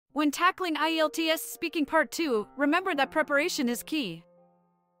When tackling IELTS Speaking Part 2, remember that preparation is key.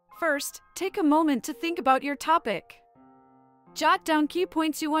 First, take a moment to think about your topic. Jot down key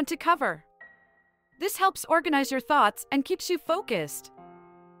points you want to cover. This helps organize your thoughts and keeps you focused.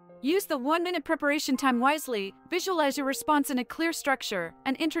 Use the 1-minute preparation time wisely. Visualize your response in a clear structure: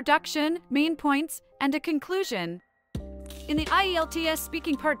 an introduction, main points, and a conclusion. In the IELTS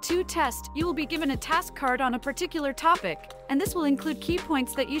Speaking Part 2 test, you will be given a task card on a particular topic, and this will include key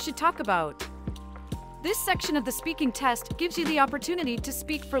points that you should talk about. This section of the speaking test gives you the opportunity to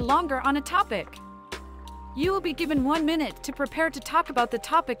speak for longer on a topic. You will be given 1 minute to prepare to talk about the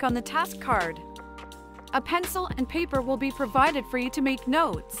topic on the task card. A pencil and paper will be provided for you to make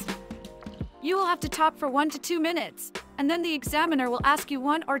notes. You will have to talk for 1 to 2 minutes, and then the examiner will ask you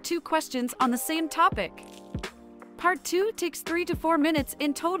 1 or 2 questions on the same topic. Part 2 takes 3 to 4 minutes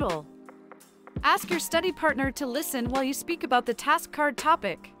in total. Ask your study partner to listen while you speak about the task card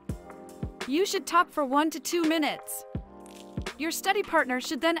topic. You should talk for 1 to 2 minutes. Your study partner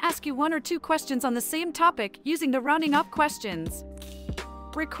should then ask you 1 or 2 questions on the same topic using the rounding up questions.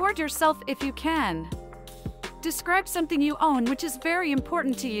 Record yourself if you can. Describe something you own which is very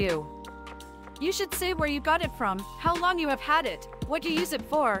important to you. You should say where you got it from, how long you have had it, what you use it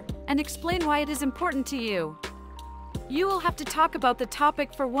for, and explain why it is important to you. You will have to talk about the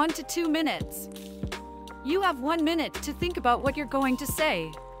topic for 1 to 2 minutes. You have 1 minute to think about what you're going to say.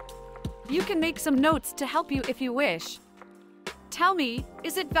 You can make some notes to help you if you wish. Tell me,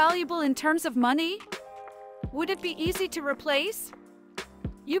 is it valuable in terms of money? Would it be easy to replace?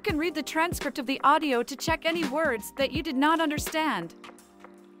 You can read the transcript of the audio to check any words that you did not understand.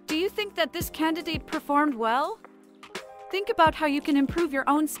 Do you think that this candidate performed well? Think about how you can improve your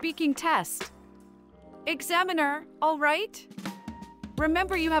own speaking test. Examiner, all right?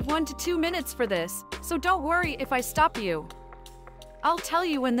 Remember, you have 1 to 2 minutes for this, so don't worry if I stop you. I'll tell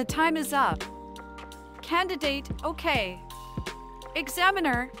you when the time is up. Candidate, okay.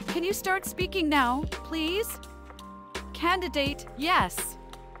 Examiner, can you start speaking now, please? Candidate, yes.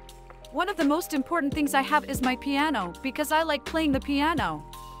 One of the most important things I have is my piano, because I like playing the piano.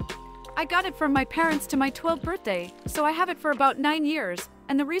 I got it from my parents to my 12th birthday, so I have it for about 9 years,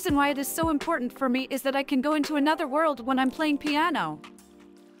 and the reason why it is so important for me is that I can go into another world when I'm playing piano.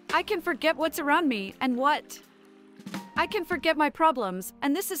 I can forget what's around me and what. I can forget my problems,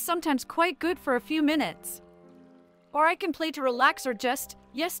 and this is sometimes quite good for a few minutes. Or I can play to relax, or just,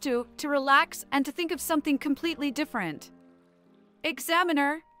 yes, to relax and to think of something completely different.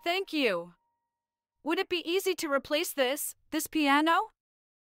 Examiner, thank you. Would it be easy to replace this piano?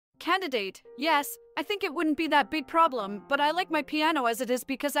 Candidate, yes, I think it wouldn't be that big problem, but I like my piano as it is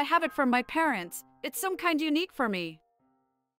because I have it from my parents. It's some kind unique for me.